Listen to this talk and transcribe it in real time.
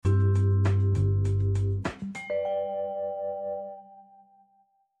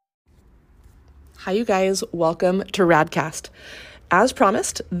Hi, you guys. Welcome to Radcast. As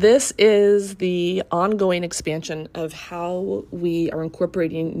promised, this is the ongoing expansion of how we are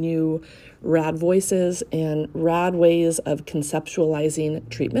incorporating new rad voices and rad ways of conceptualizing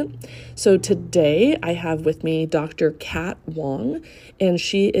treatment. So today I have with me Dr. Kat Wong, and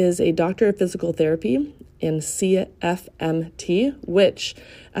she is a doctor of physical therapy in CFMT, which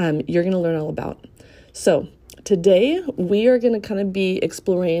you're going to learn all about. So today we are going to kind of be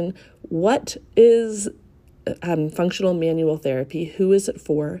exploring what is functional manual therapy, who is it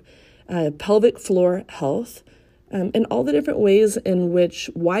for, pelvic floor health, and all the different ways in which,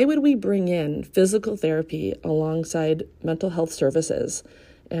 why would we bring in physical therapy alongside mental health services?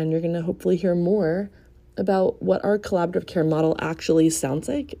 And you're going to hopefully hear more about what our collaborative care model actually sounds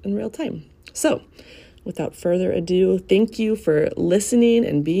like in real time. So without further ado, thank you for listening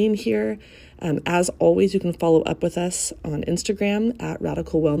and being here. As always, you can follow up with us on Instagram at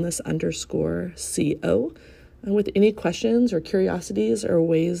radicalwellness_co with any questions or curiosities or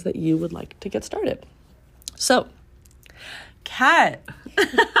ways that you would like to get started. So, Kat,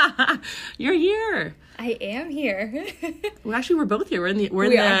 you're here. I am here. Well, actually, we're both here. We're in the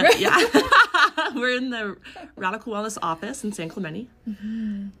Radical Wellness office in San Clemente,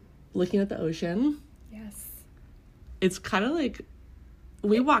 looking at the ocean. Yes. It's kind of like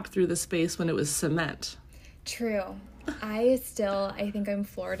we walked through the space when it was cement. True. I think I'm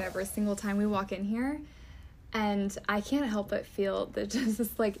floored every single time we walk in here. And I can't help but feel just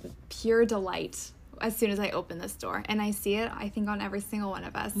this like pure delight as soon as I open this door. And I see it, I think, on every single one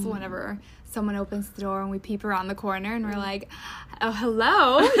of us whenever someone opens the door and we peep around the corner and we're like, oh,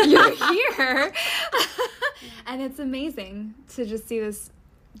 hello, you're here. And it's amazing to just see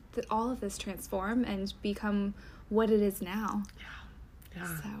all of this transform and become what it is now. Yeah.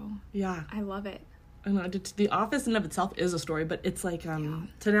 So, yeah, I love it. I know, the office in and of itself is a story, but it's like, to now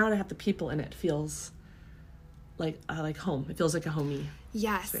to have the people in it feels like home. It feels like a homey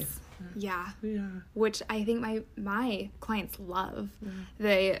space. Yeah. Which I think my clients love.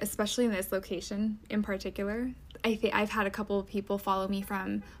 They, especially in this location in particular. I think I've had a couple of people follow me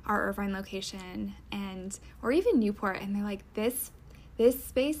from our Irvine location or even Newport, and they're like, this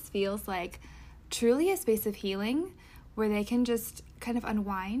space feels like truly a space of healing where they can just kind of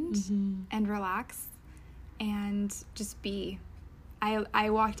unwind and relax and just be. I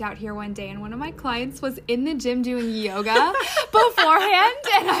walked out here one day and one of my clients was in the gym doing yoga beforehand,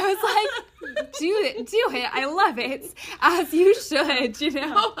 and I was like, do it. I love it. As you should,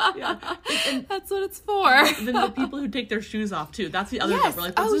 Yeah. And that's what it's for. Then the people who take their shoes off too. That's the other thing. We're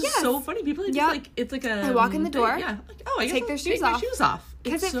like, this is so funny. People are just like, it's like a. I walk in the door. Yeah. Like, I guess take their shoes off. My shoes off.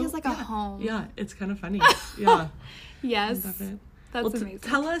 Because it feels like a home. Yeah, it's kind of funny. Yeah. Yes. I love it. That's amazing.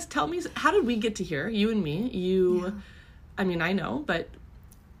 Tell me, how did we get to here? You and me. I mean, I know, but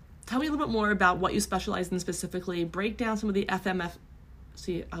tell me a little bit more about what you specialize in specifically. Break down some of the FMF.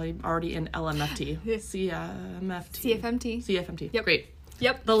 See, I'm already in LMFT. CFMT. Yep. Great.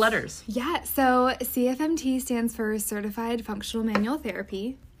 Yep. The letters. Yeah. So CFMT stands for Certified Functional Manual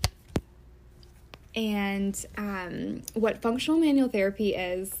Therapy. And what functional manual therapy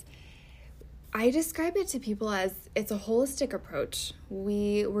is, I describe it to people as it's a holistic approach.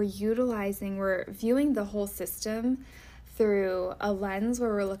 We're viewing the whole system through a lens where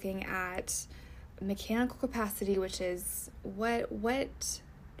we're looking at mechanical capacity, which is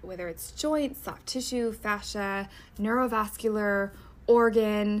whether it's joints, soft tissue, fascia, neurovascular,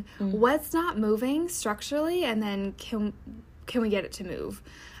 organ, what's not moving structurally, and then can we get it to move?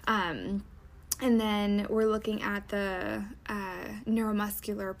 And then we're looking at the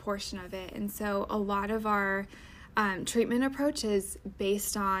neuromuscular portion of it. And so a lot of our treatment approach is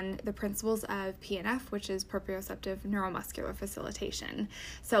based on the principles of PNF, which is proprioceptive neuromuscular facilitation.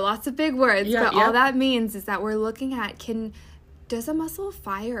 So lots of big words, but all that means is that we're looking at, does a muscle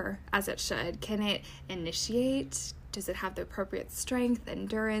fire as it should? Can it initiate? Does it have the appropriate strength,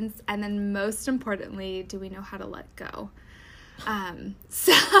 endurance? And then most importantly, do we know how to let go? And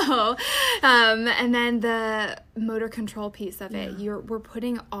then the motor control piece of it, we're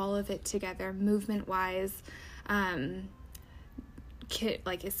putting all of it together movement wise.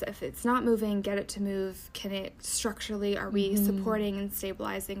 If it's not moving, get it to move. Can it structurally, are we supporting and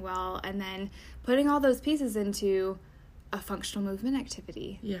stabilizing well? And then putting all those pieces into a functional movement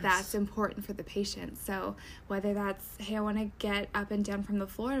activity that's important for the patient. So whether that's, hey, I want to get up and down from the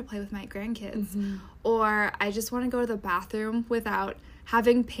floor to play with my grandkids, or I just want to go to the bathroom without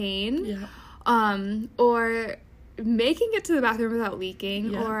having pain, or making it to the bathroom without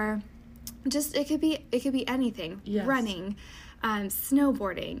leaking, or just it could be anything. Running,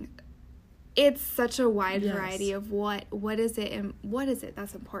 snowboarding, it's such a wide Yes. variety of what is it and what is it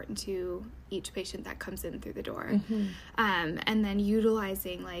that's important to each patient that comes in through the door. And then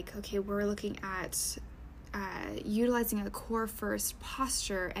utilizing, like, okay, we're looking at utilizing a core first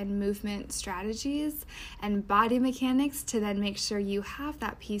posture and movement strategies and body mechanics to then make sure you have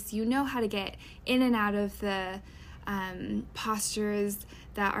that piece. You know how to get in and out of the postures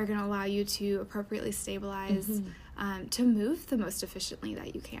that are going to allow you to appropriately stabilize, to move the most efficiently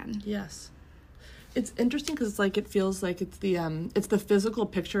that you can. Yes. It's interesting because it feels like it's the physical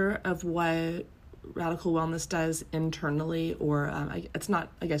picture of what radical wellness does internally, or it's not,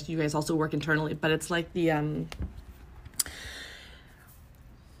 I guess you guys also work internally, but it's like the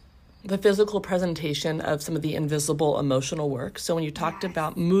physical presentation of some of the invisible emotional work. So when you talked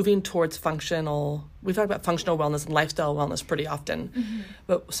about moving towards we talk about functional wellness and lifestyle wellness pretty often,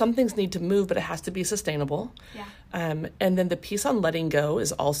 but some things need to move, but it has to be sustainable. Yeah. And then the piece on letting go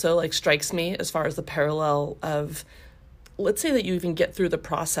is also strikes me as far as the parallel of, let's say that you even get through the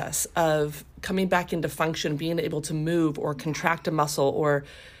process of coming back into function, being able to move or contract a muscle, or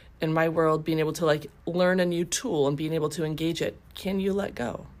in my world, being able to learn a new tool and being able to engage it. Can you let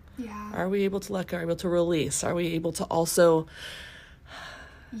go? Yeah. Are we able to let go? Are we able to release? Are we able to also...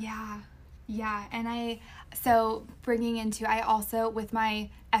 Yeah. And I also, with my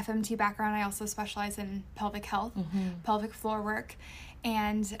FMT background, I also specialize in pelvic health, pelvic floor work.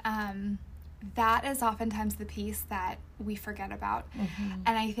 And that is oftentimes the piece that we forget about.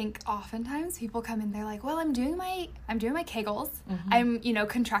 And I think oftentimes people come in, they're like, well, I'm doing my Kegels. I'm,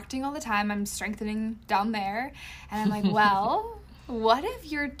 contracting all the time. I'm strengthening down there. And I'm like, well, what if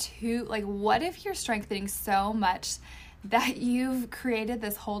you're strengthening so much that you've created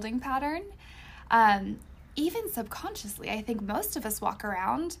this holding pattern? Even subconsciously, I think most of us walk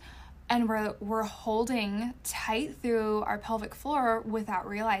around and we're holding tight through our pelvic floor without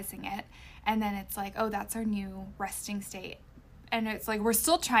realizing it. And then it's like, oh, that's our new resting state. And it's like, we're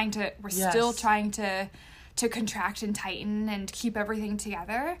still trying to contract and tighten and keep everything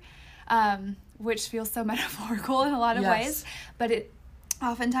together, which feels so metaphorical in a lot of ways. But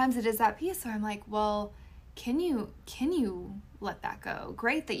oftentimes it is that piece where I'm like, well, can you let that go?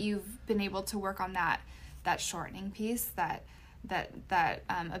 Great that you've been able to work on that shortening piece, that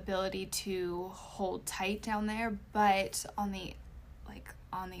ability to hold tight down there. But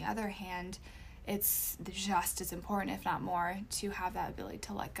on the other hand, it's just as important, if not more, to have that ability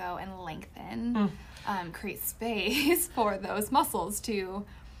to let go and lengthen, create space for those muscles to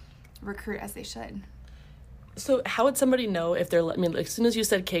recruit as they should. So how would somebody know if they're, as soon as you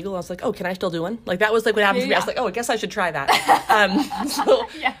said Kegel, I was like, oh, can I still do one? That was what happened to me. I was like, oh, I guess I should try that.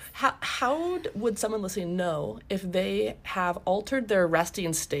 Yes. How would someone listening know if they have altered their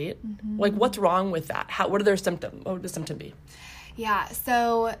resting state? What's wrong with that? What are their symptoms? What would the symptom be? Yeah,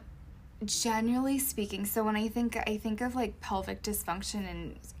 so generally speaking, so when I think of pelvic dysfunction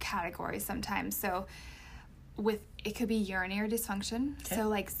in categories sometimes. So it could be urinary dysfunction. Okay.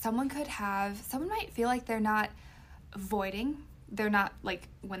 So someone might feel like they're not voiding. They're not,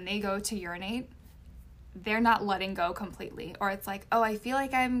 when they go to urinate, they're not letting go completely. Or it's like, oh, I feel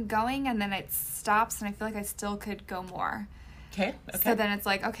like I'm going and then it stops and I feel like I still could go more. Okay. So then it's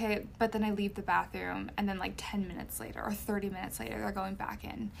like, okay, but then I leave the bathroom and then 10 minutes later or 30 minutes later, they're going back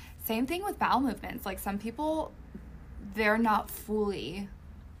in. Same thing with bowel movements. Some people, they're not fully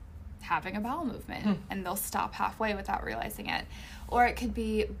having a bowel movement and they'll stop halfway without realizing it. Or it could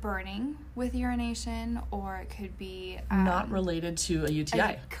be burning with urination, or it could be not related to a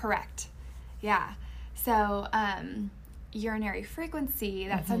UTI. Correct. Yeah. So urinary frequency,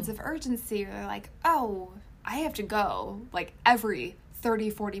 that sense of urgency, they're like, oh, I have to go every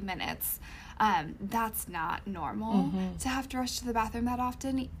 30-40 minutes. That's not normal to have to rush to the bathroom that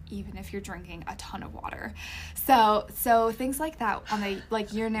often, even if you're drinking a ton of water. So things like that on the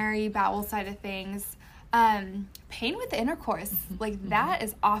urinary bowel side of things. Pain with intercourse, that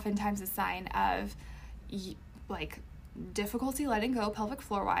is oftentimes a sign of difficulty letting go pelvic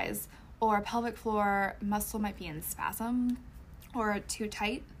floor wise, or pelvic floor muscle might be in spasm or too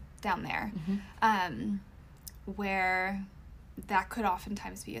tight down there, where that could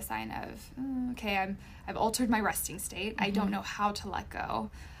oftentimes be a sign of, okay, I've altered my resting state. I don't know how to let go.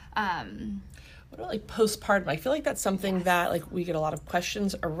 What about postpartum? I feel like that's something that we get a lot of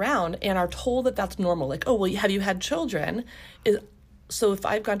questions around and are told that that's normal. Oh, well, have you had children? So if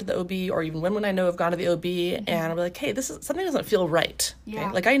I've gone to the OB, or even when I know I've gone to the OB and I'm like, hey, something doesn't feel right.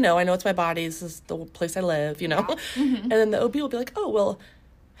 Yeah. Okay? I know it's my body. This is the place I live, Yeah. And then the OB will be like, oh, well,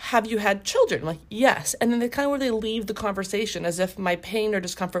 have you had children? I'm like, yes. And then they kind of where they leave the conversation as if my pain or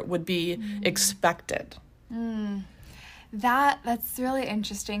discomfort would be expected. That's really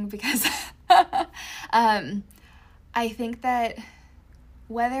interesting because I think that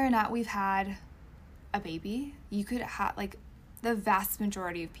whether or not we've had a baby, you could have, like, the vast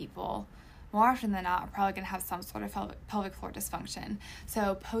majority of people, more often than not, are probably going to have some sort of pelvic floor dysfunction.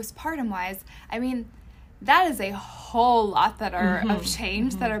 So postpartum wise, I mean, that is a whole lot that are of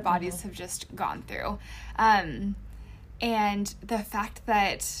change that our bodies have just gone through. And the fact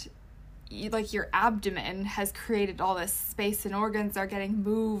that your abdomen has created all this space and organs are getting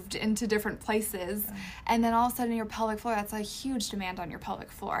moved into different places. And then all of a sudden your pelvic floor, that's a huge demand on your pelvic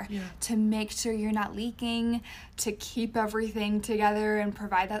floor to make sure you're not leaking, to keep everything together and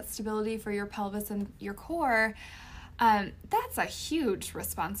provide that stability for your pelvis and your core. That's a huge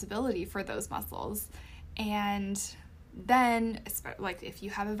responsibility for those muscles. And then, like, if you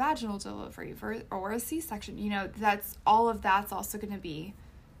have a vaginal delivery or a C-section, that's also going to be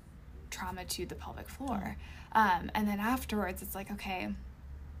trauma to the pelvic floor. And then afterwards, it's like, okay,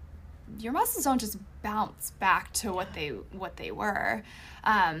 your muscles don't just bounce back to what they were.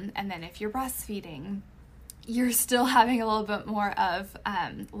 And then if you're breastfeeding, you're still having a little bit more of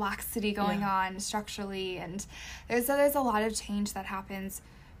laxity going on structurally, and there's a lot of change that happens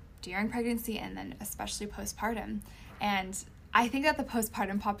during pregnancy and then especially postpartum. And I think that the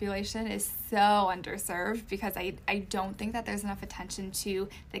postpartum population is so underserved because I don't think that there's enough attention to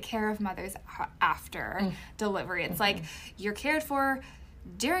the care of mothers after delivery. It's like you're cared for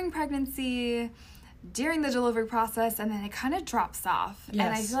during pregnancy, during the delivery process, and then it kind of drops off. Yes.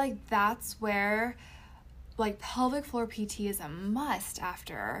 And I feel like that's where, like, pelvic floor PT is a must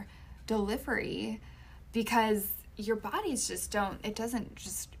after delivery, because your bodies just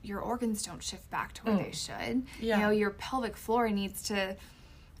your organs don't shift back to where they should. Your pelvic floor needs to,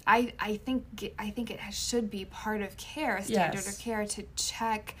 I think it should be part of care, standard of care, to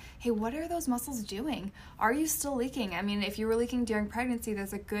check, hey, what are those muscles doing? Are you still leaking? I mean, if you were leaking during pregnancy,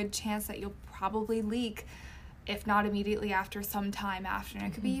 there's a good chance that you'll probably leak, if not immediately after, some time after. And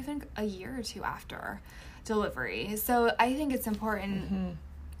it could be even a year or two after delivery. So I think it's important.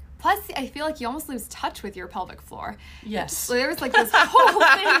 Plus, I feel like you almost lose touch with your pelvic floor. Yes. So there was, like, this whole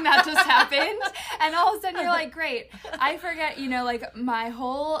thing that just happened, and all of a sudden you're like, great, I forget, like, my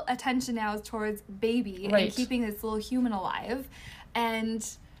whole attention now is towards baby and keeping this little human alive, and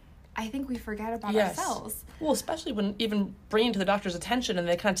I think we forget about ourselves. Well, especially when even bringing to the doctor's attention and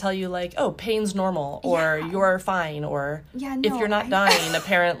they kind of tell you, like, oh, pain's normal, or you're fine, or if you're not dying,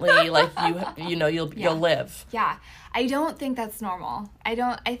 apparently, like, you'll live. Yeah. I don't think that's normal. I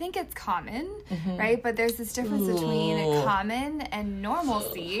think it's common, right? But there's this difference between common and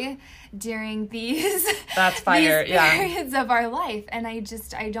normalcy during these periods of our life. And I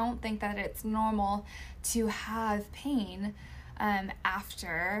don't think that it's normal to have pain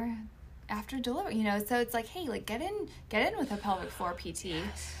after delivery, so it's like, hey, like, get in with a pelvic floor PT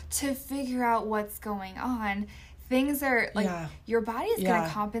to figure out what's going on. Things are like, your body is going to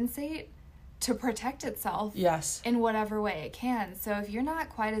compensate to protect itself in whatever way it can. So if you're not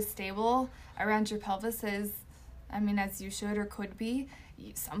quite as stable around your pelvis as you should or could be,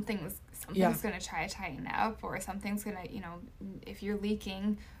 something's going to try to tighten up, or something's going to, if you're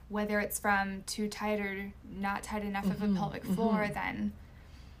leaking, whether it's from too tight or not tight enough of a pelvic floor, then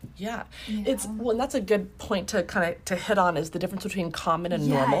it's that's a good point to kind of to hit on, is the difference between common and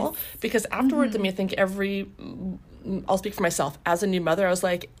normal, because afterwards, I think I'll speak for myself. As a new mother, I was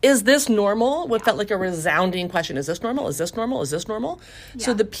like, is this normal? What felt like a resounding question. Is this normal? Is this normal? Is this normal? Yeah.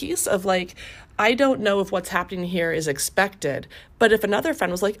 So the piece of, like, I don't know if what's happening here is expected, but if another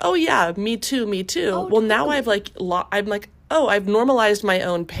friend was like, oh yeah, me too. Oh, well, now I've I've normalized my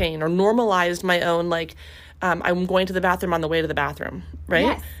own pain, or normalized my own, like, I'm going to the bathroom on the way to the bathroom,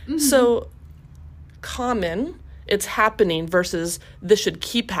 right? Yes. So common, it's happening, versus this should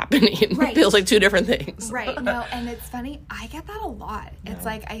keep happening. Right. Feels like two different things. Right. No, and it's funny, I get that a lot. Yeah. It's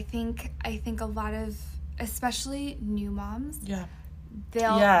like, I think a lot of, especially new moms,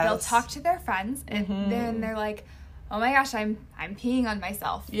 they'll talk to their friends, and then they're like, oh my gosh, I'm peeing on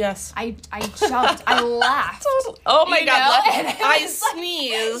myself. Yes. I jumped. I laughed. Oh my God. I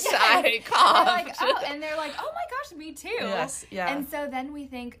sneezed. I coughed. And they're like, oh my gosh, me too. Yes. Yeah. And so then we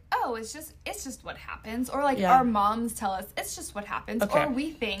think, oh, it's just what happens. Or, like, our moms tell us it's just what happens. Okay. Or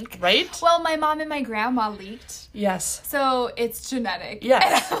we think, well, my mom and my grandma leaked. Yes. So it's genetic.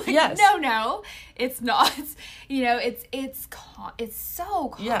 Yes. Like, no. it's not, it's so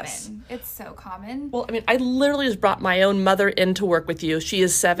common. Yes. It's so common. Well, I mean, I literally just brought my own mother in to work with you. She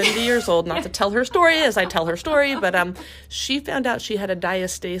is 70 years old, not to tell her story as I tell her story, but she found out she had a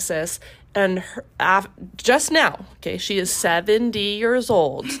diastasis, and just now, okay, she is 70 years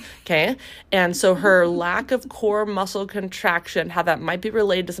old, okay, and so her lack of core muscle contraction, how that might be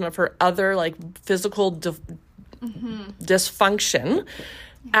related to some of her other, like, physical dysfunction.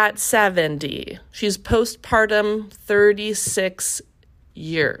 At 70, she's postpartum 36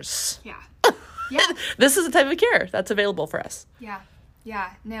 years. Yeah. Yeah. This is the type of care that's available for us. Yeah.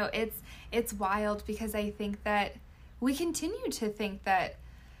 Yeah. No, it's wild, because I think that we continue to think that,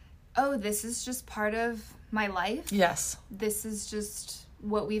 oh, this is just part of my life. Yes. This is just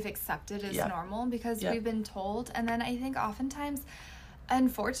what we've accepted as normal because we've been told. And then I think oftentimes,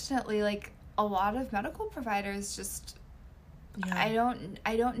 unfortunately, like, a lot of medical providers just, I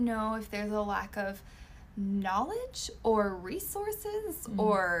don't know if there's a lack of knowledge or resources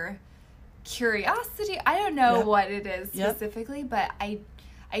or curiosity. I don't know what it is specifically, but I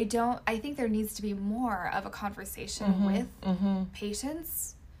think there needs to be more of a conversation with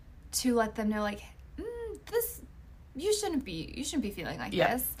patients to let them know, like, this, you shouldn't be feeling like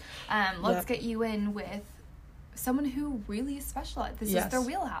this. Let's get you in with someone who really specializes. This is their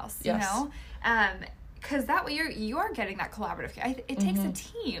wheelhouse, you know? Because that way you are getting that collaborative care. It takes a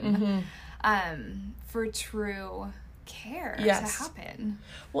team for true care to happen.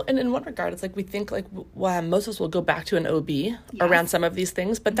 Well, and in one regard, it's like we think, like, most of us will go back to an OB around some of these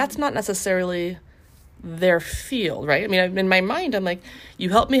things, but that's not necessarily their field, right? I mean, in my mind, I'm like, you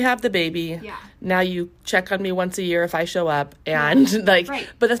help me have the baby. Yeah. Now you check on me once a year if I show up, and like,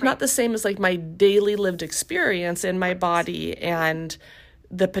 but that's not the same as, like, my daily lived experience in my body and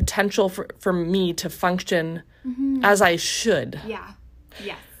the potential for me to function as I should. Yeah.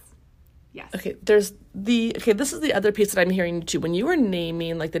 Yes. Yes. Okay, this is the other piece that I'm hearing too. When you were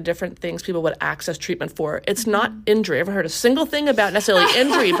naming, like, the different things people would access treatment for, it's not injury. I haven't heard a single thing about necessarily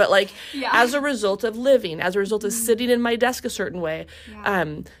injury, but, like, as a result of living, as a result of sitting in my desk a certain way.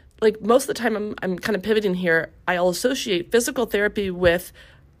 Like, most of the time I'm kind of pivoting here. I'll associate physical therapy with,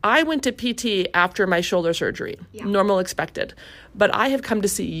 I went to PT after my shoulder surgery, normal, expected. But I have come to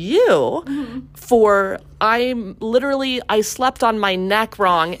see you for, I slept on my neck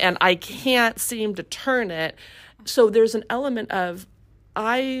wrong and I can't seem to turn it. So there's an element of,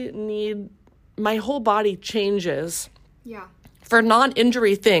 my whole body changes. Yeah. For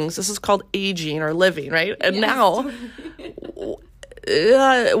non-injury things. This is called aging or living, right? And now,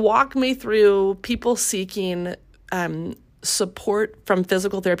 walk me through people seeking support from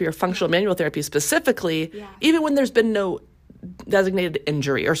physical therapy or functional manual therapy specifically, even when there's been no designated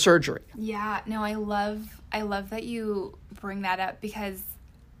injury or surgery. Yeah, no, I love that you bring that up, because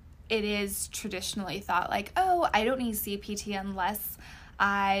it is traditionally thought, like, oh, I don't need to see a PT unless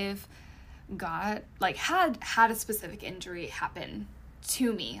I've got, like, had a specific injury happen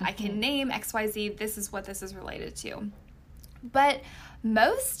to me. I can name XYZ, this is what this is related to. But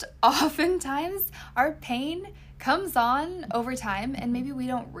most oftentimes our pain comes on over time, and maybe we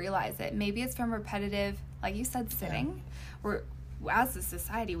don't realize it. Maybe it's from repetitive, like you said, sitting. We're, as a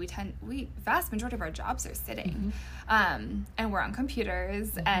society, vast majority of our jobs are sitting, and we're on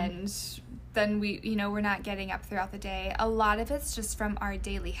computers, and then we're not getting up throughout the day. A lot of it's just from our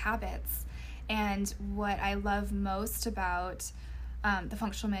daily habits. And what I love most about the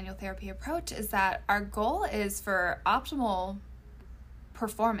functional manual therapy approach is that our goal is for optimal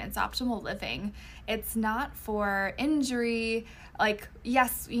performance, optimal living. It's not for injury. Like,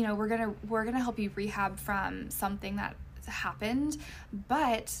 yes, we're gonna help you rehab from something that happened,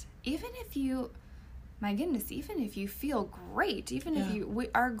 but even if you feel great,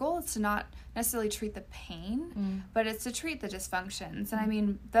 our goal is to not necessarily treat the pain, but it's to treat the dysfunctions. And I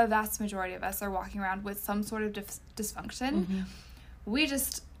mean, the vast majority of us are walking around with some sort of dysfunction. We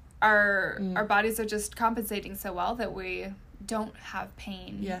just our bodies are just compensating so well that we don't have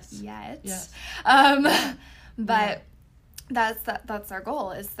pain yet. Yes. But that's our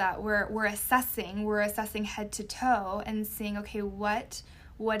goal, is that we're assessing head to toe and seeing, okay, what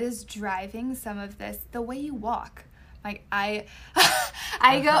is driving some of this. The way you walk, like I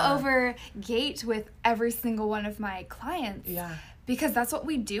go over gait with every single one of my clients, because that's what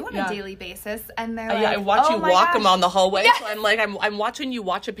we do on a daily basis. And they're like, I watch you walk them on the hallway. So I'm like, I'm watching you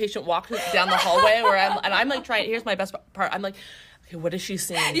watch a patient walk down the hallway, where I'm like trying. Here's my best part. I'm like, okay, what is she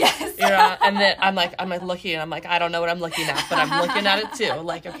seeing? Yes. And then I'm like looking, and I'm like, I don't know what I'm looking at, but I'm looking at it too.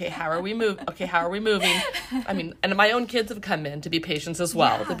 Like, okay, how are we moving? I mean, and my own kids have come in to be patients as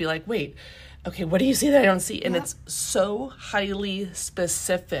well. Yeah. To be like, wait, okay, what do you see that I don't see? And it's so highly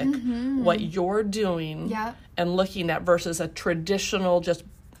specific what you're doing and looking at versus a traditional just,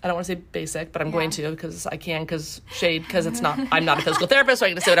 I don't want to say basic, but I'm going to because I can, because it's not, I'm not a physical therapist, so I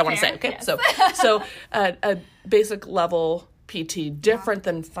can say what I want to say. Okay. Yes. So a basic level PT, different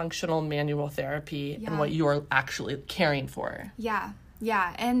than functional manual therapy and what you're actually caring for. Yeah.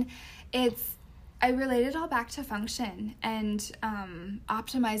 Yeah. And I relate it all back to function and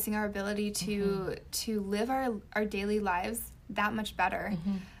optimizing our ability to live our daily lives that much better.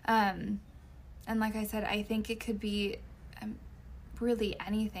 And like I said, I think it could be really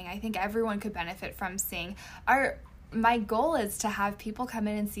anything. I think everyone could benefit from seeing my goal is to have people come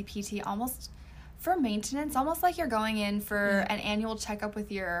in and see PT almost for maintenance, almost like you're going in for an annual checkup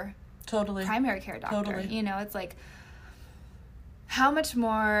with your primary care doctor. You know, it's like, how much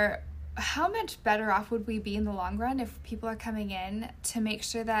better off would we be in the long run if people are coming in to make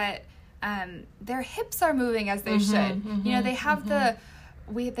sure that their hips are moving as they should. You know, they have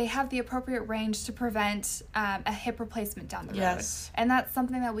they have the appropriate range to prevent a hip replacement down the road. And that's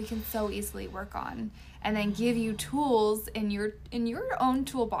something that we can so easily work on, and then give you tools in your own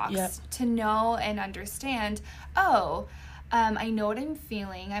toolbox to know and understand, I know what I'm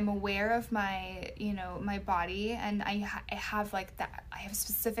feeling. I'm aware of my, my body, and I have like that. I have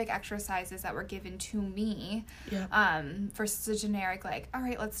specific exercises that were given to me. Versus a generic like, all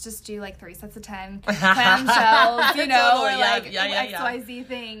right, let's just do like 3 sets of 10 clamshells, or like XYZ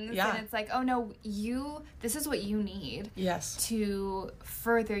things. And it's like, oh no, this is what you need. To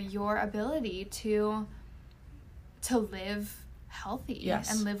further your ability to live healthy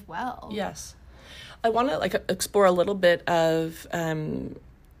and live well. I want to explore a little bit of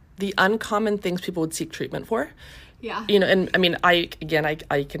the uncommon things people would seek treatment for. And I mean, I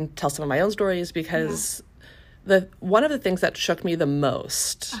can tell some of my own stories because one of the things that shook me the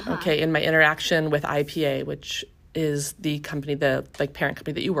most, in my interaction with IPA, which is the company, the parent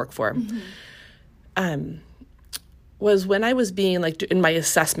company that you work for, was when I was being in my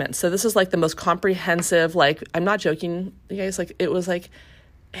assessment. So this is the most comprehensive, I'm not joking, you guys, it was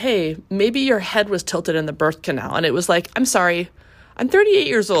hey, maybe your head was tilted in the birth canal. And it was I'm sorry, I'm 38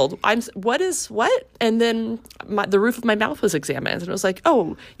 years old. What? And then the roof of my mouth was examined. And it was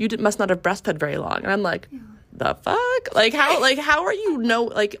oh, you must not have breastfed very long. And I'm the fuck? How are you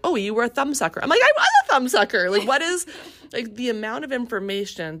oh, you were a thumb sucker. I'm I was a thumb sucker. What is, the amount of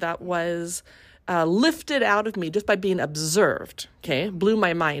information that was lifted out of me just by being observed, blew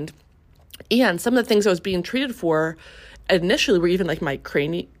my mind. And some of the things I was being treated for initially were even my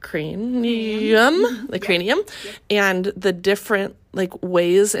cranium, and the different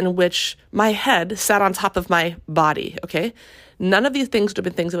ways in which my head sat on top of my body. None of these things would have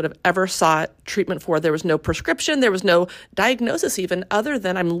been things I would have ever sought treatment for. There was no prescription. There was no diagnosis even, other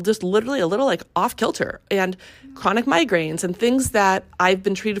than I'm just literally a little off kilter, and chronic migraines and things that I've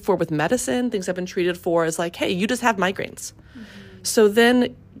been treated for with medicine, things I've been treated for is hey, you just have migraines. So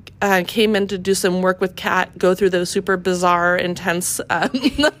then came in to do some work with Kat, go through the super bizarre, intense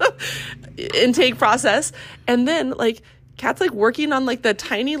intake process. And then Kat's working on the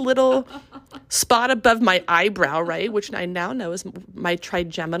tiny little spot above my eyebrow, right? Which I now know is my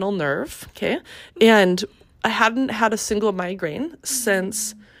trigeminal nerve. And I hadn't had a single migraine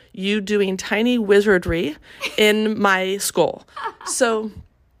since you doing tiny wizardry in my skull. So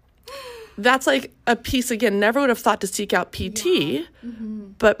that's a piece, again, never would have thought to seek out PT,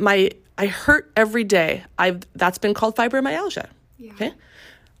 but I hurt every day. That's been called fibromyalgia.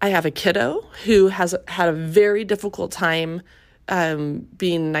 I have a kiddo who has had a very difficult time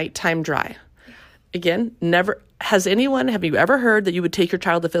being nighttime dry. Again, never have you ever heard that you would take your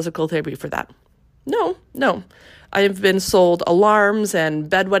child to physical therapy for that? No. I've been sold alarms and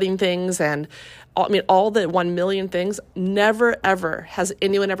bedwetting things and all the 1 million things. Never, ever has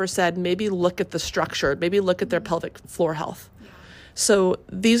anyone ever said, maybe look at the structure, maybe look at their pelvic floor health. So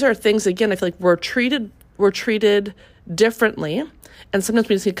these are things, again, I feel we're treated differently. And sometimes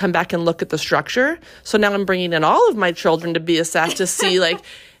we just need to come back and look at the structure. So now I'm bringing in all of my children to be assessed to see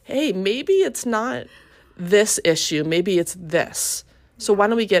hey, maybe it's not this issue, maybe it's this. So why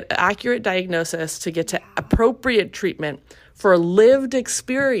don't we get accurate diagnosis to get to appropriate treatment for lived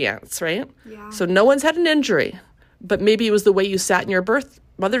experience, right? So no one's had an injury, but maybe it was the way you sat in your birth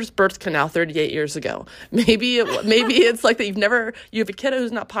mother's birth canal 38 years ago. Maybe it's like that you have a kid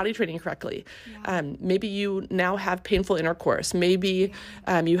who's not potty training correctly. Maybe you now have painful intercourse. Maybe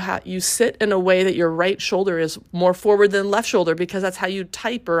you sit in a way that your right shoulder is more forward than left shoulder because that's how you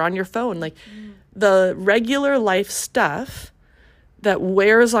type or on your phone. Like the regular life stuff that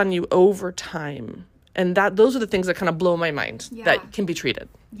wears on you over time. And those are the things that kind of blow my mind that can be treated.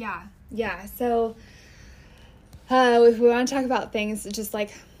 Yeah. Yeah. So if we want to talk about things just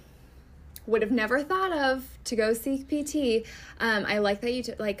like would have never thought of to go seek PT, I like that you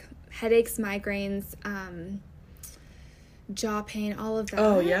like headaches, migraines, jaw pain, all of that.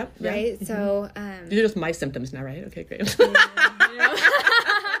 Oh, yeah. Right? Mm-hmm. So these are just my symptoms now, right? Okay, great.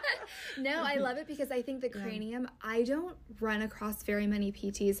 No, I love it because I think the cranium, I don't run across very many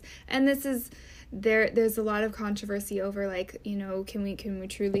PTs, and this is there's a lot of controversy over like, you know, can we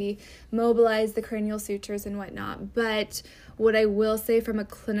truly mobilize the cranial sutures and whatnot. But what I will say from a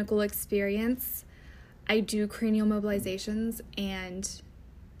clinical experience, I do cranial mobilizations, and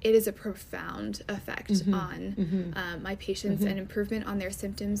it is a profound effect on my patients and improvement on their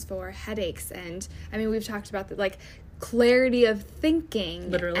symptoms for headaches. And I mean, we've talked about the like clarity of thinking.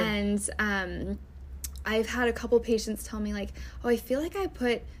 Literally. And I've had a couple patients tell me like, oh, I feel like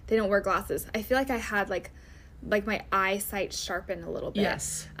they don't wear glasses. I feel like I had like my eyesight sharpened a little bit.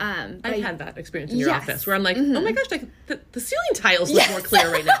 Yes. I've had that experience in your office where I'm like, oh my gosh, like the ceiling tiles look Yes. more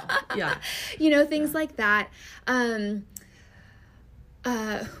clear right now. Yeah. You know, things like that.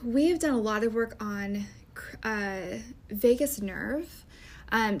 We've done a lot of work on vagus nerve,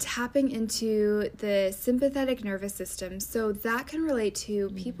 tapping into the sympathetic nervous system. So that can relate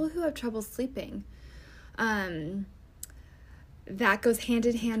to people who have trouble sleeping. That goes hand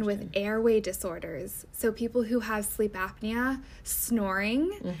in hand with airway disorders. So people who have sleep apnea,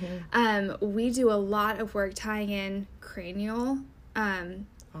 snoring, we do a lot of work tying in cranium,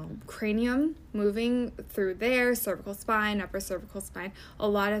 moving through there, cervical spine, upper cervical spine, a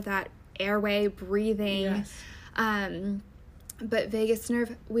lot of that airway, breathing. Yes. But vagus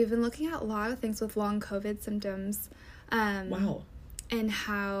nerve, we've been looking at a lot of things with long COVID symptoms. Wow. And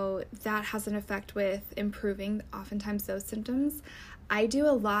how that has an effect with improving oftentimes those symptoms. I do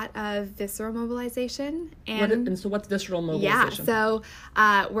a lot of visceral mobilization. And so what's visceral mobilization? Yeah, so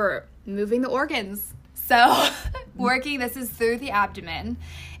we're moving the organs. So this is through the abdomen.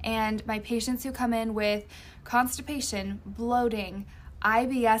 And my patients who come in with constipation, bloating,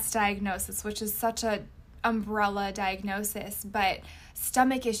 IBS diagnosis, which is such a umbrella diagnosis, but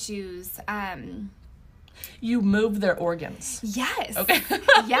stomach issues, you move their organs. Yes. Okay.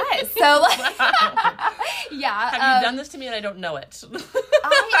 Yes. So, like, yeah. Have you done this to me and I don't know it? I'm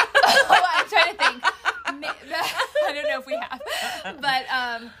trying to think. I don't know if we have. But,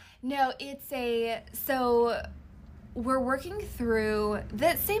 no, so we're working through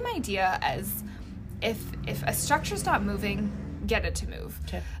the same idea as if a structure's not moving, get it to move.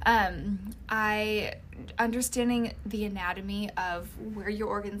 Okay. Understanding the anatomy of where your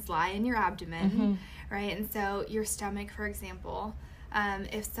organs lie in your abdomen, right? And so your stomach, for example,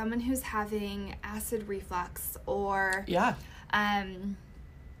 if someone who's having acid reflux or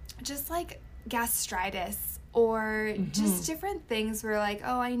just like gastritis or just different things where like,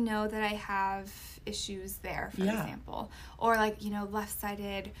 oh, I know that I have issues there, for example, or like, you know,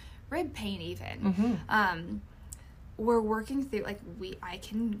 left-sided rib pain even. We're working through, like, I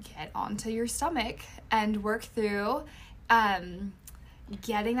can get onto your stomach and work through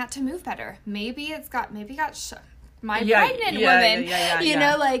getting that to move better. Maybe got my pregnant woman, you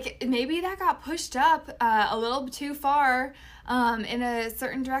know, like, maybe that got pushed up a little too far in a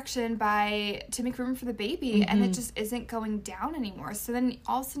certain direction to make room for the baby, and it just isn't going down anymore. So then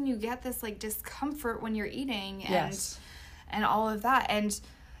all of a sudden you get this, like, discomfort when you're eating and all of that. And,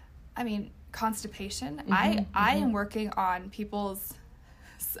 I mean, constipation. I am working on people's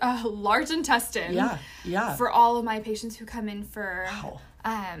large intestine for all of my patients who come in for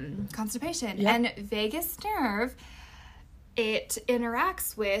constipation. And vagus nerve, it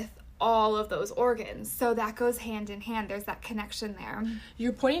interacts with all of those organs, so that goes hand in hand. There's that connection there.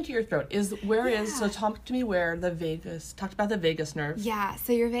 You're pointing to your throat. So talk to me talk about the vagus nerve. Yeah,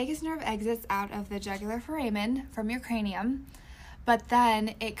 so your vagus nerve exits out of the jugular foramen from your cranium, but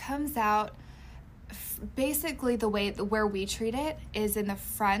then it comes out basically where we treat it is in the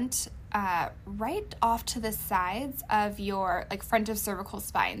front, right off to the sides of your, like, front of cervical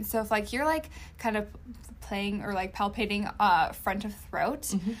spine. So if, like, you're, like, kind of playing or, like, palpating front of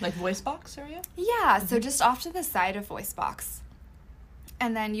throat. Like voice box area? Yeah, so just off to the side of voice box.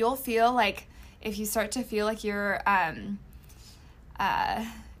 And then you'll feel, like, if you start to feel like you're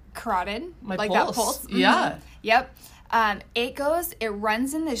carotid, my like pulse. that pulse. Yeah. Yep. It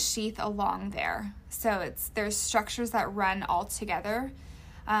runs in the sheath along there. So there's structures that run all together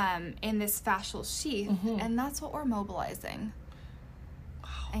in this fascial sheath, and that's what we're mobilizing.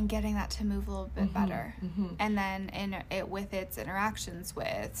 And getting that to move a little bit better. And then with its interactions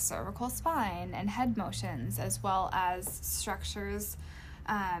with cervical spine and head motions, as well as structures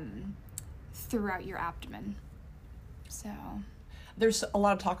throughout your abdomen. So there's a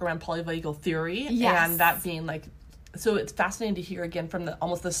lot of talk around polyvagal theory, and that being like, so it's fascinating to hear again from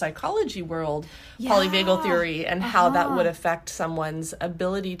almost the psychology world, polyvagal theory, and how that would affect someone's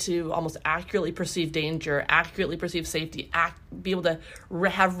ability to almost accurately perceive danger, accurately perceive safety, be able to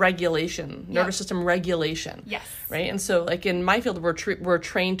have regulation, nervous system regulation. Yes. Right. And so, like in my field, we're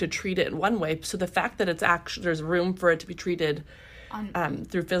trained to treat it in one way. So the fact that it's actually there's room for it to be treated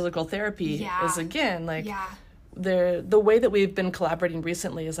through physical therapy is again like. The way that we've been collaborating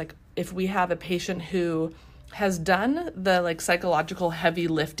recently is like if we have a patient who has done the like psychological heavy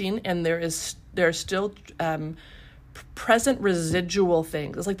lifting and there are still present residual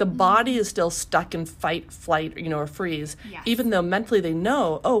things. It's like the body is still stuck in fight, flight, or freeze, even though mentally they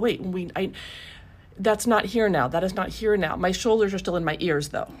know, oh wait, that's not here now. That is not here now. My shoulders are still in my ears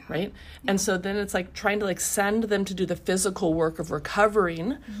though, right? And so then it's like trying to like send them to do the physical work of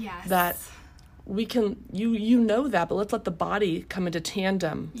recovering that we can, you know that, but let's let the body come into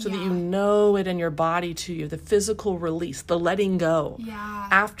tandem so that you know it in your body too, the physical release, the letting go.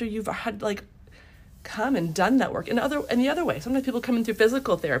 After you've had like come and done that work. And the other way, sometimes people come in through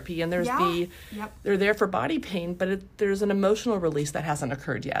physical therapy and there's they're there for body pain, but there's an emotional release that hasn't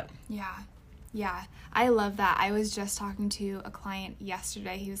occurred yet. Yeah, I love that. I was just talking to a client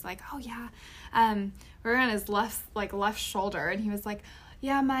yesterday. He was like, oh yeah, we're on his left shoulder, and he was like,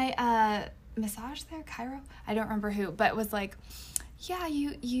 yeah, my massage there, Cairo, I don't remember who, but was like, yeah,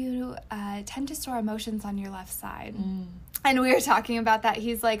 you tend to store emotions on your left side. And we were talking about that.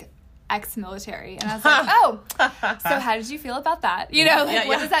 He's like ex-military, and I was like, oh, so how did you feel about that?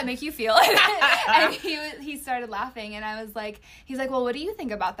 What does that make you feel? And he started laughing, and I was like, he's like, well, what do you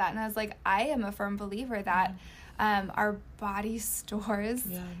think about that? And I was like, I am a firm believer that our body stores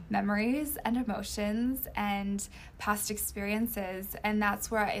memories and emotions and past experiences, and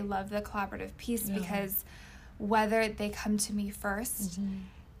that's where I love the collaborative piece, because whether they come to me first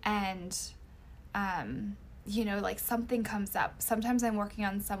and like something comes up, sometimes I'm working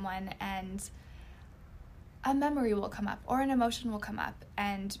on someone and a memory will come up or an emotion will come up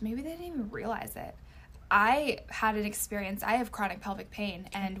and maybe they didn't even realize it. I had an experience. I have chronic pelvic pain,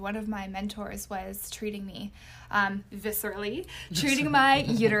 and one of my mentors was treating me viscerally, treating my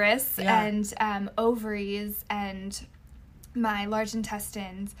uterus and ovaries and my large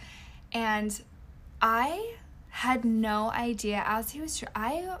intestines. And I had no idea as he was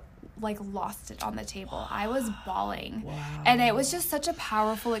I lost it on the table. I was bawling. And it was just such a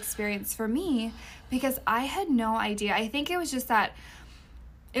powerful experience for me because I had no idea. I think it was just that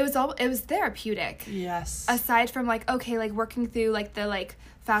it was therapeutic. Yes. Aside from working through the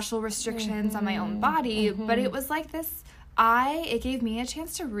fascial restrictions on my own body, but it was like this, it gave me a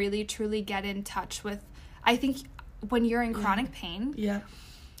chance to really truly get in touch with, I think when you're in chronic pain,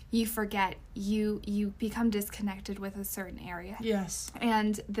 you forget, you become disconnected with a certain area. Yes.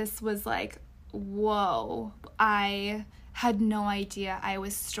 And this was like, whoa, I had no idea I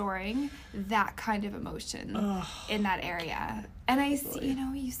was storing that kind of emotion in that area. And I see,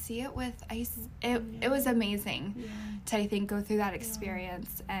 you see it with ice. It was amazing to, I think, go through that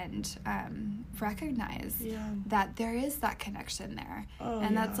experience and recognize that there is that connection there.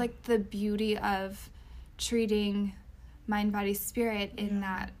 That's the beauty of treating mind, body, spirit in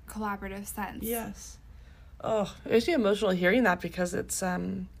that collaborative sense. Yes. Oh, it makes me emotional hearing that because it's,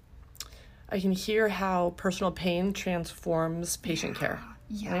 I can hear how personal pain transforms patient care.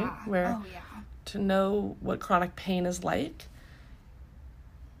 Right? Where to know what chronic pain is like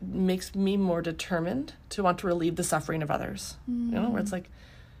makes me more determined to want to relieve the suffering of others. Where it's like,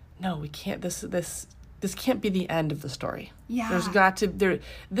 no, we can't, this can't be the end of the story. There's got to,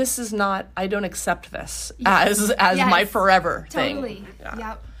 this is not, I don't accept this as my forever thing. Totally.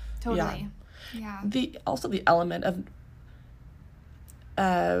 Yep. Totally. Yeah. Also the element of,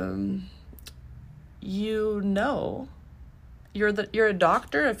 you're a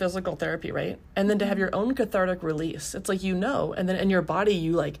doctor of physical therapy, right? And then to have your own cathartic release, it's like, and then in your body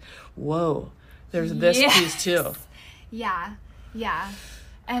you whoa, there's this piece too. Yeah.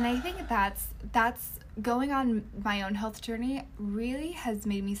 And I think that's going on my own health journey really has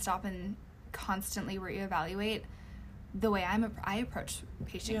made me stop and constantly reevaluate the way I approach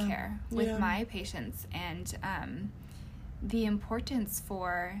patient care with my patients, and the importance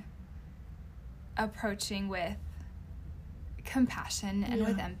for approaching with compassion and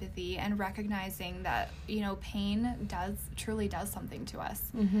with empathy, and recognizing that, you know, pain truly does something to us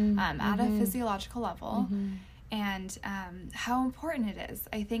at a physiological level, and how important it is.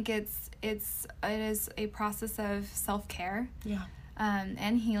 I think it is a process of self-care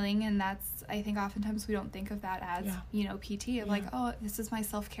and healing, and that's, I think oftentimes we don't think of that as you know, PT, of like, oh, this is my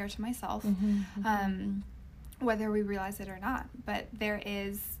self-care to myself, whether we realize it or not. But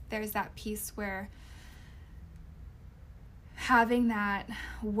there's that piece where having that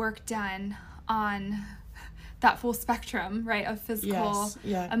work done on that full spectrum, right, of physical,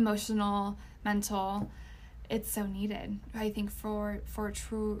 emotional, mental, it's so needed, I think, for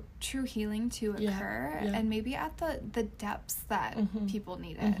true healing to occur, and maybe at the depths that people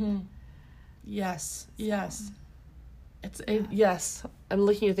need it. Yes. It's yes. I'm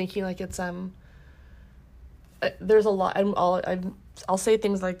looking at thinking like it's there's a lot. I'll say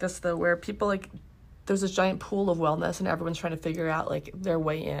things like this though, where people like, there's this giant pool of wellness and everyone's trying to figure out like their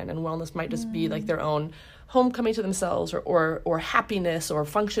way in, and wellness might just be like their own homecoming to themselves, or happiness or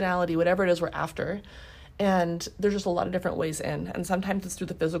functionality, whatever it is we're after. And there's just a lot of different ways in, and sometimes it's through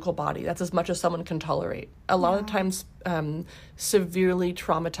the physical body. That's as much as someone can tolerate. A lot of times, severely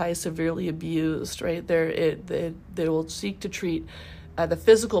traumatized, severely abused, right? They will seek to treat the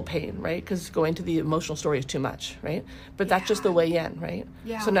physical pain, right? Because going to the emotional story is too much, right? But that's just the way in, right?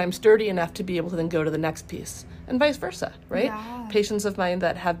 So now I'm sturdy enough to be able to then go to the next piece, and vice versa, right? Patients of mine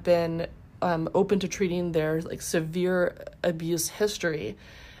that have been open to treating their like severe abuse history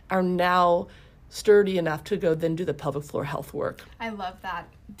are now sturdy enough to go then do the pelvic floor health work. I love that,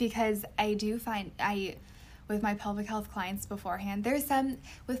 because I do find with my pelvic health clients beforehand, there's some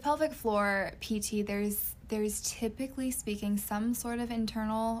with pelvic floor PT, there's typically speaking some sort of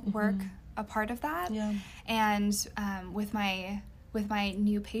internal work a part of that. And with my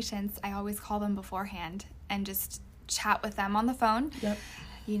new patients, I always call them beforehand and just chat with them on the phone.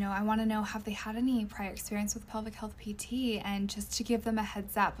 You know, I want to know, have they had any prior experience with pelvic health PT, and just to give them a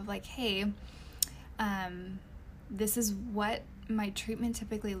heads up of like, hey, this is what my treatment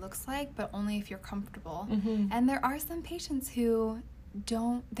typically looks like, but only if you're comfortable. And there are some patients who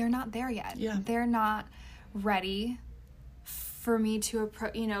they're not there yet. They're not ready for me to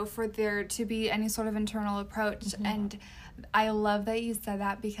approach, you know, for there to be any sort of internal approach. And I love that you said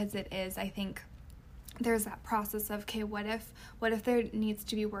that, because it is, I think there's that process of, okay, what if there needs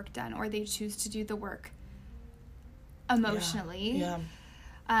to be work done, or they choose to do the work emotionally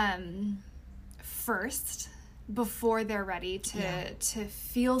first, before they're ready to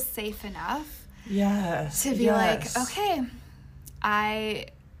feel safe enough to be like, okay, I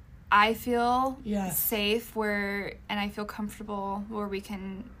feel safe and I feel comfortable where we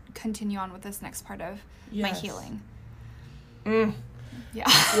can continue on with this next part of my healing.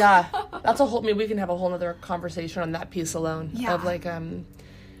 That's a whole, I mean, we can have a whole other conversation on that piece alone of like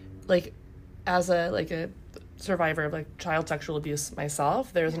as a survivor of like child sexual abuse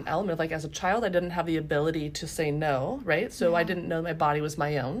myself, there's an element of like, as a child I didn't have the ability to say no, right? So I didn't know my body was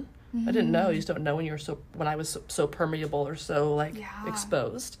my own. I didn't know. You just don't know when I was so permeable or so like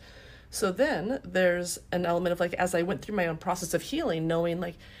exposed. So then there's an element of like, as I went through my own process of healing, knowing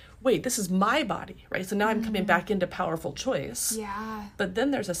like, wait, this is my body, right? So now I'm coming back into powerful choice. But then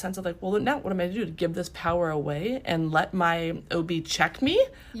there's a sense of like, well, now what am I going to do? To give this power away and let my OB check me?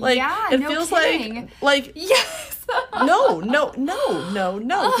 Like, it no feels kidding. like yes. no, because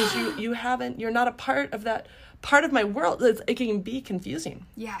you're not a part of that part of my world. It can be confusing.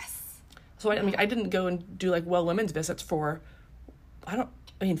 So I mean, I didn't go and do like women's visits for,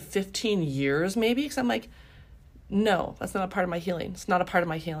 15 years maybe, because I'm like, no, that's not a part of my healing. It's not a part of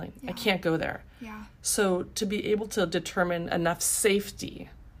my healing. I can't go there. So to be able to determine enough safety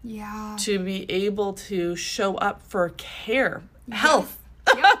to be able to show up for care, health.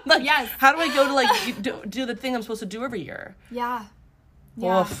 Like, how do I go to like do the thing I'm supposed to do every year?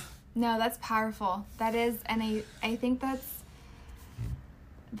 Oof. No, that's powerful. That is, and I think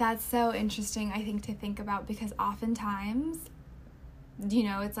that's so interesting, I think, to think about, because oftentimes, you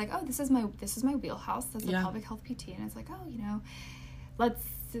know, it's like, oh, this is my wheelhouse. That's a pelvic health PT, and it's like, oh, you know, let's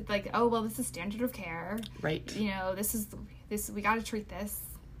like, oh, well, this is standard of care, right? You know, this we got to treat this,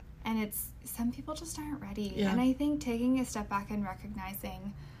 and it's, some people just aren't ready, and I think taking a step back and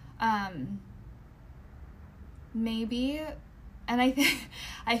recognizing, maybe, and I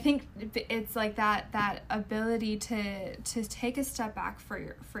think it's like that ability to take a step back for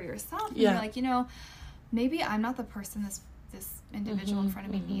yourself, and you're like, you know, maybe I'm not the person this individual in front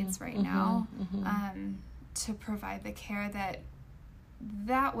of me needs right now, to provide the care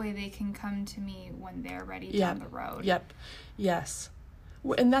that way they can come to me when they're ready down the road. Yes.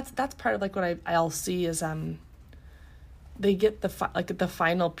 And that's part of like what I'll see is they get the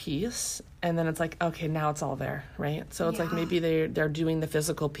final piece, and then it's like, okay, now it's all there, right? So it's like maybe they're doing the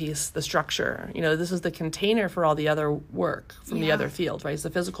physical piece, the structure. This is the container for all the other work from the other field, right? It's the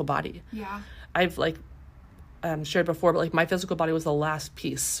physical body. Yeah. I've shared before, but my physical body was the last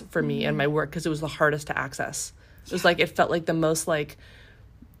piece for me in my work because it was the hardest to access. It was it felt like the most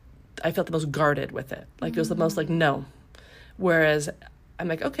I felt the most guarded with it. It was the most no. Whereas I'm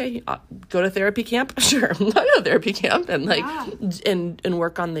like, okay, go to therapy camp. Sure. I'll go to therapy camp and and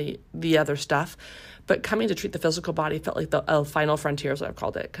work on the other stuff. But coming to treat the physical body felt like the final frontier is what I've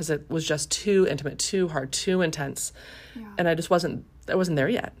called it, because it was just too intimate, too hard, too intense. Yeah. And I wasn't there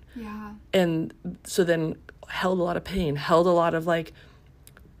yet. Yeah. And so then held a lot of pain, held a lot of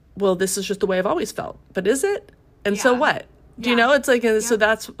well, this is just the way I've always felt. But is it? And so what? Do you know? It's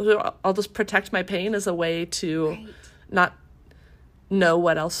so I'll just protect my pain as a way to not know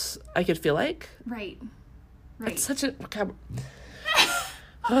what else I could feel like. Right. It's such a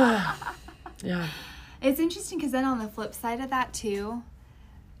yeah. It's interesting because then on the flip side of that too,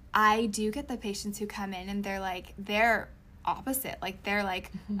 I do get the patients who come in and they're opposite. They're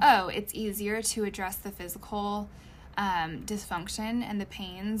oh, it's easier to address the physical dysfunction and the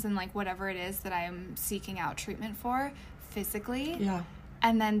pains and whatever it is that I'm seeking out treatment for physically. Yeah.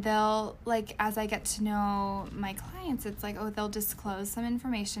 And then they'll, as I get to know my clients, it's they'll disclose some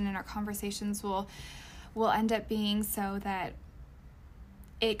information, and our conversations will end up being so that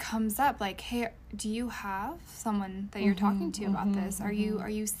it comes up hey, do you have someone that you're talking to about this? Are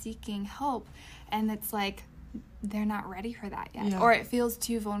you seeking help? And it's they're not ready for that yet. Or it feels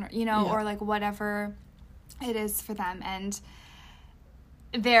too vulnerable, or whatever it is for them. And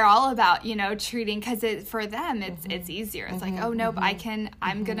they're all about, treating, because for them, it's easier. It's oh, nope,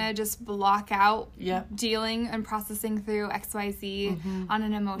 I'm going to just block out dealing and processing through XYZ on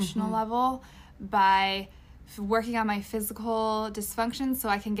an emotional level by working on my physical dysfunction so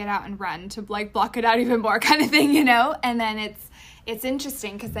I can get out and run to block it out even more kind of thing, And then it's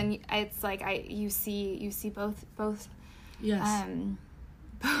interesting because then it's you see both yes.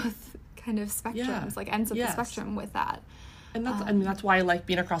 Both kind of spectrums, ends of the spectrum with that. And that's why I like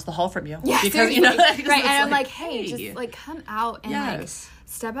being across the hall from you. Yeah, because seriously. Right. And I'm hey, just come out and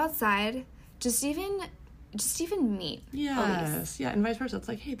step outside, just even meet. Yes. Yeah. And vice versa. It's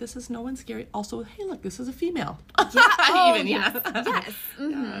hey, this is no one scary. Also, hey, look, this is a female. Yeah. Oh, even, yes. Yes.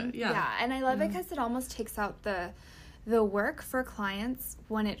 Mm-hmm. Yeah. And I love it because it almost takes out the work for clients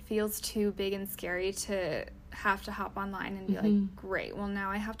when it feels too big and scary to have to hop online and be great, well,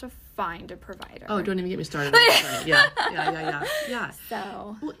 now I have to find a provider. Oh, don't even get me started on that. Yeah.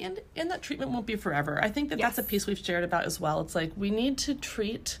 So. Well, and that treatment won't be forever. I think that's a piece we've shared about as well. It's we need to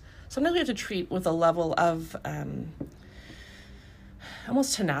treat, sometimes we have to treat with a level of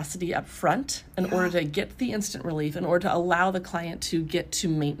almost tenacity up front in order to get the instant relief, in order to allow the client to get to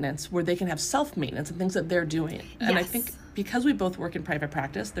maintenance where they can have self-maintenance and things that they're doing. And I think because we both work in private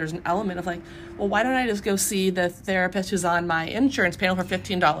practice, there's an element of well, why don't I just go see the therapist who's on my insurance panel for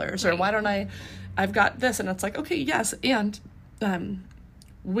 $15? Or why don't I've got this? And it's okay, yes. And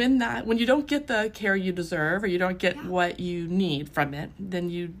when you don't get the care you deserve, or you don't get what you need from it, then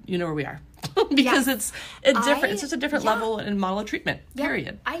you know where we are. Because it's just a different level and model of treatment,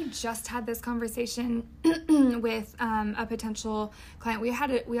 period. I just had this conversation with a potential client.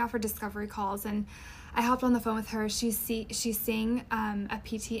 We offered discovery calls, and I hopped on the phone with her. She's seeing a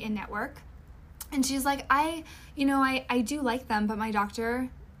PT in network, and she's I do like them, but my doctor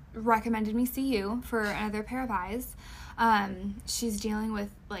recommended me see you for another pair of eyes. She's dealing with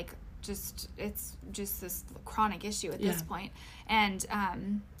it's just this chronic issue at this point. And,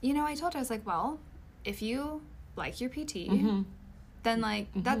 I told her, I was well, if you like your PT, then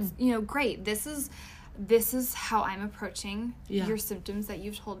that's, great. This is how I'm approaching your symptoms that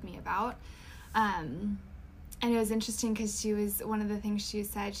you've told me about. And it was interesting because one of the things she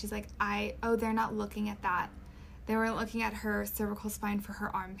said, she's they're not looking at that. They weren't looking at her cervical spine for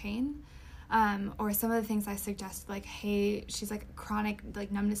her arm pain. Or some of the things I suggested, hey, she's chronic,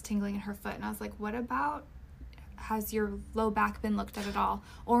 numbness, tingling in her foot. And I was what about, has your low back been looked at all?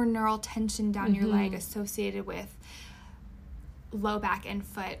 Or neural tension down your leg associated with low back and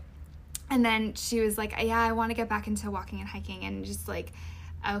foot? And then she was I want to get back into walking and hiking. And just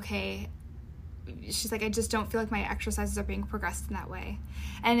okay. She's I just don't feel my exercises are being progressed in that way.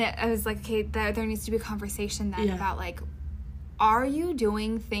 And I was okay, there needs to be a conversation then about are you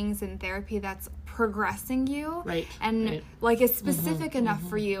doing things in therapy that's progressing you? Right. And is specific enough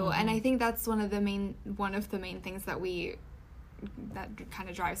for you? And I think that's one of the main things that kind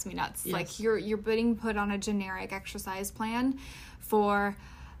of drives me nuts. Yes. You're being put on a generic exercise plan for,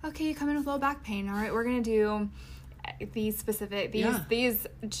 okay, you come in with low back pain. All right, we're going to do these specific, these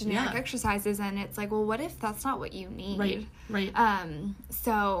generic exercises, and it's like, well, what if that's not what you need? Right.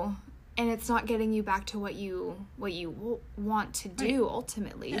 So, and it's not getting you back to what you want to do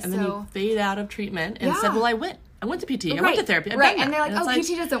ultimately. And then you fade out of treatment and said, well, I went to PT, I went to therapy, I've done that. And they're like, oh,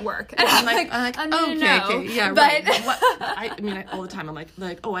 PT doesn't work. And I'm like, okay, yeah, but I mean, all the time I'm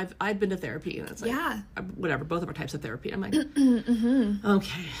like, oh, I've been to therapy, and it's like, whatever, both of our types of therapy. I'm like,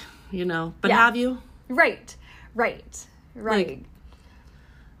 okay, but have you? Right. Like, I don't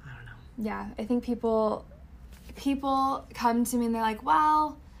know. Yeah, I think people come to me and they're like,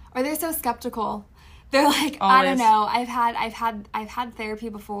 well, or they're so skeptical. They're like, I don't know. I've had therapy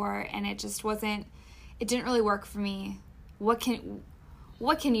before, and it just wasn't. It didn't really work for me. What can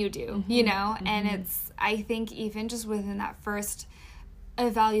you do? And I think even just within that first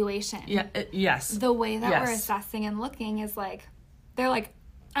evaluation, the way that we're assessing and looking is like, they're like,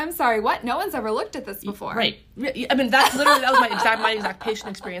 I'm sorry, what? No one's ever looked at this before. Right. I mean, that was my exact patient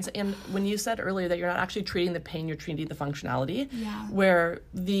experience. And when you said earlier that you're not actually treating the pain, you're treating the functionality. Yeah. Where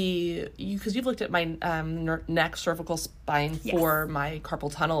because you've looked at my neck, cervical spine for my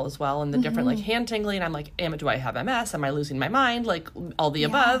carpal tunnel as well, and the different like hand tingling. I'm like, do I have MS? Am I losing my mind? Like all the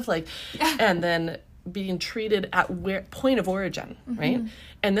above. Like, and then being treated at point of origin, right?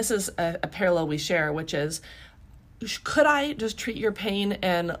 And this is a parallel we share, which is, could I just treat your pain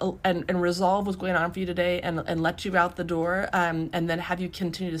and resolve what's going on for you today and let you out the door and then have you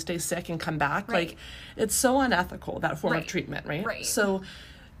continue to stay sick and come back? Right. Like, it's so unethical, that form of treatment, right? So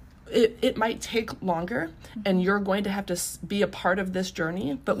it might take longer, and you're going to have to be a part of this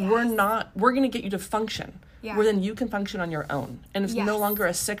journey, but we're going to get you to function. Where then you can function on your own. And it's no longer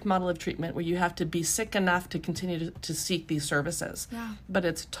a sick model of treatment where you have to be sick enough to continue to seek these services. But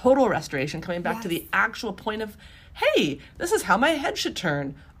it's total restoration, coming back to the actual point of, hey, this is how my head should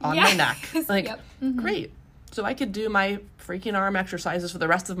turn on my neck. Like, great. So I could do my freaking arm exercises for the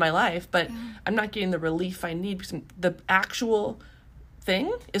rest of my life, but I'm not getting the relief I need because the actual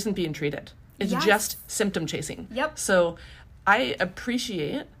thing isn't being treated. It's just symptom chasing. So I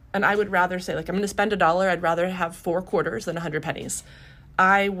appreciate, and I would rather say, like, I'm going to spend $1, I'd rather have 4 quarters than 100 pennies.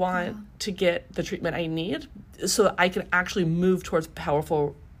 I want to get the treatment I need so that I can actually move towards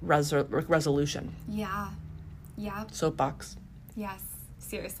powerful resolution. Soapbox. Yes,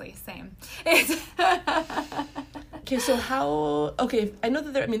 seriously, same. Okay, so I know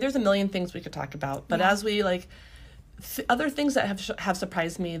that there's a million things we could talk about, but as we other things that have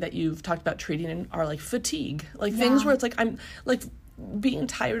surprised me that you've talked about treating are like fatigue, like things where it's like I'm like being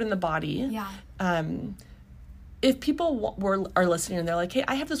tired in the body. If people are listening and they're like, hey,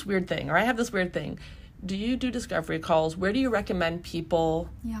 I have this weird thing, or I have this weird thing, do you do discovery calls? Where do you recommend people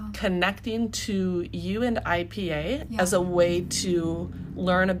connecting to you and IPA as a way to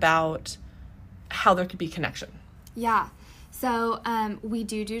learn about how there could be connection? So we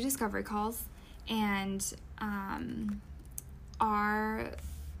do discovery calls, and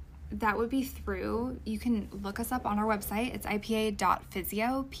that would be through, you can look us up on our website. It's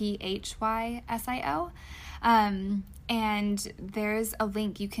ipa.physio, PHYSIO. And there's a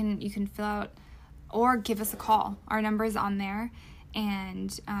link you can fill out or give us a call. Our number is on there.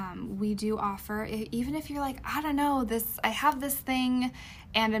 And we do offer, even if you're like, I don't know, I have this thing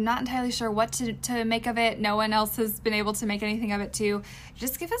and I'm not entirely sure what to make of it. No one else has been able to make anything of it too.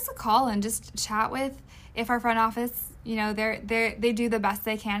 Just give us a call and just chat with, if our front office, they do the best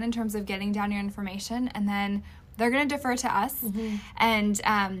they can in terms of getting down your information, and then they're going to defer to us and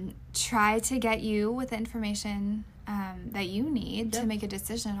try to get you with the information that you need to make a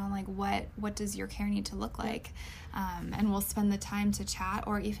decision on like what does your care need to look like. And we'll spend the time to chat,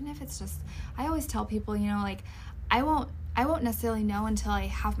 or even if it's just, I always tell people, like I won't necessarily know until I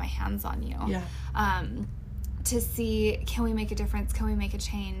have my hands on you. To see, can we make a difference? Can we make a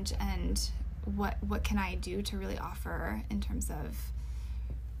change? And what can I do to really offer in terms of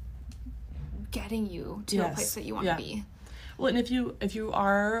getting you to a place that you want to be? Well, and if you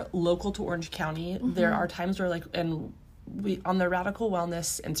are local to Orange County, there are times where we on the Radical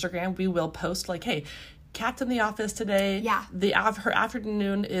Wellness Instagram, we will post like, hey, Kat's in the office today. Her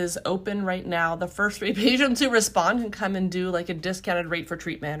afternoon is open right now. The first 3 patients who respond can come and do like a discounted rate for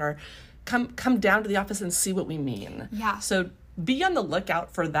treatment, or come down to the office and see what we mean. So be on the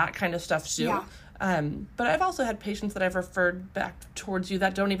lookout for that kind of stuff too. But I've also had patients that I've referred back towards you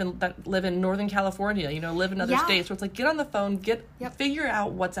that live in Northern California, live in other states. So it's like, get on the phone, figure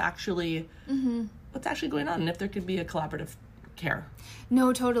out what's actually going on, and if there could be a collaborative care.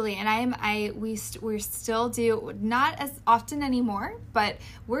 No, totally. And we still do, not as often anymore, but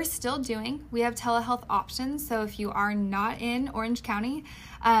we have telehealth options. So if you are not in Orange County,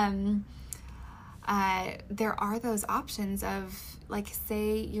 there are those options of, like,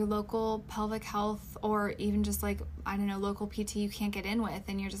 say your local pelvic health, or even just like, I don't know, local PT you can't get in with,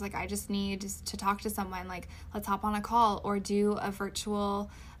 and you're just like, I just need to talk to someone, like, let's hop on a call or do a virtual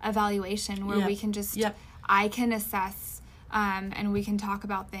evaluation where we can just, I can assess, and we can talk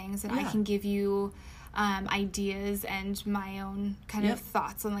about things, and I can give you ideas and my own kind of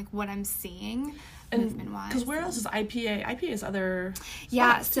thoughts on, like, what I'm seeing. Movement-wise. Because where else is IPA? IPA is other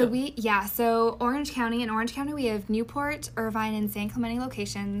so Orange County. In Orange County, we have Newport, Irvine, and San Clemente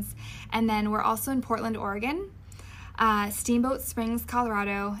locations. And then we're also in Portland, Oregon, Steamboat Springs,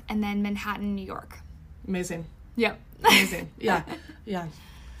 Colorado, and then Manhattan, New York. Amazing. Yep. Amazing. Yeah.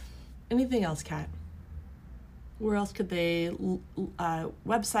 Anything else, Kat? Where else could they,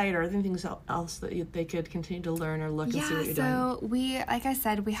 website or anything else that they could continue to learn or look and see what you're doing? So we, like I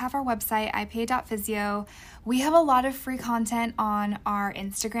said, we have our website, ipa.physio. We have a lot of free content on our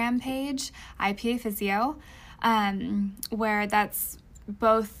Instagram page, IPA Physio, where that's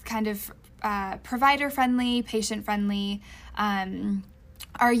both kind of provider-friendly, patient-friendly.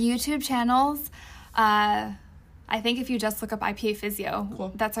 Our YouTube channels, I think if you just look up IPA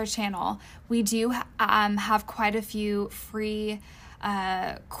Physio, that's our channel. We do have quite a few free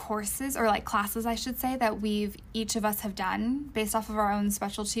courses, or like classes, I should say, that each of us have done based off of our own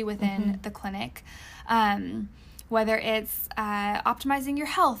specialty within the clinic. Whether it's optimizing your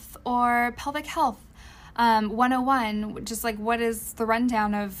health or pelvic health. 101, just like what is the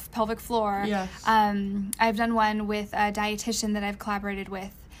rundown of pelvic floor. Yes. I've done one with a dietitian that I've collaborated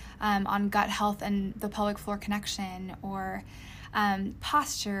with. On gut health and the pelvic floor connection, or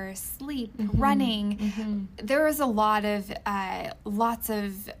posture, sleep, running. There is a lot of lots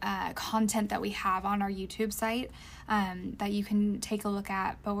of content that we have on our YouTube site that you can take a look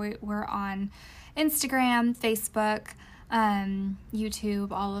at. But we're on Instagram, Facebook,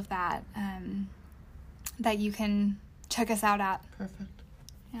 YouTube, all of that, that you can check us out at. Perfect.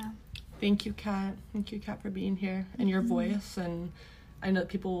 Yeah. Thank you, Kat. Thank you, Kat, for being here and your voice. And I know that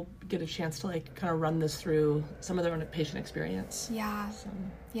people get a chance to, like, kind of run this through some of their own patient experience. Yeah. So.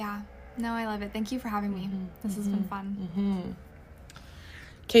 Yeah. No, I love it. Thank you for having me. This has been fun.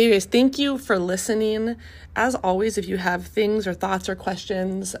 Okay, you guys, thank you for listening. As always, if you have things or thoughts or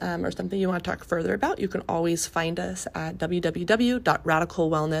questions or something you want to talk further about, you can always find us at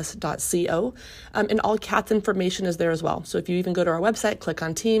www.radicalwellness.co. And all Kat's information is there as well. So if you even go to our website, click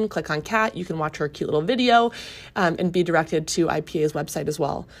on team, click on Kat, you can watch her cute little video and be directed to IPA's website as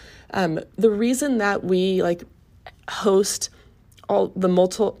well. The reason that we host all the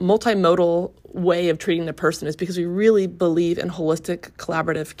multimodal way of treating the person is because we really believe in holistic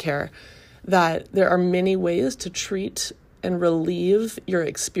collaborative care, that there are many ways to treat and relieve your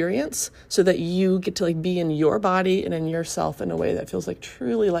experience so that you get to be in your body and in yourself in a way that feels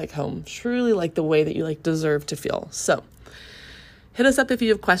truly like home, truly like the way that you deserve to feel. So hit us up if you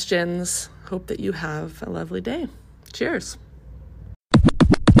have questions. Hope that you have a lovely day. Cheers.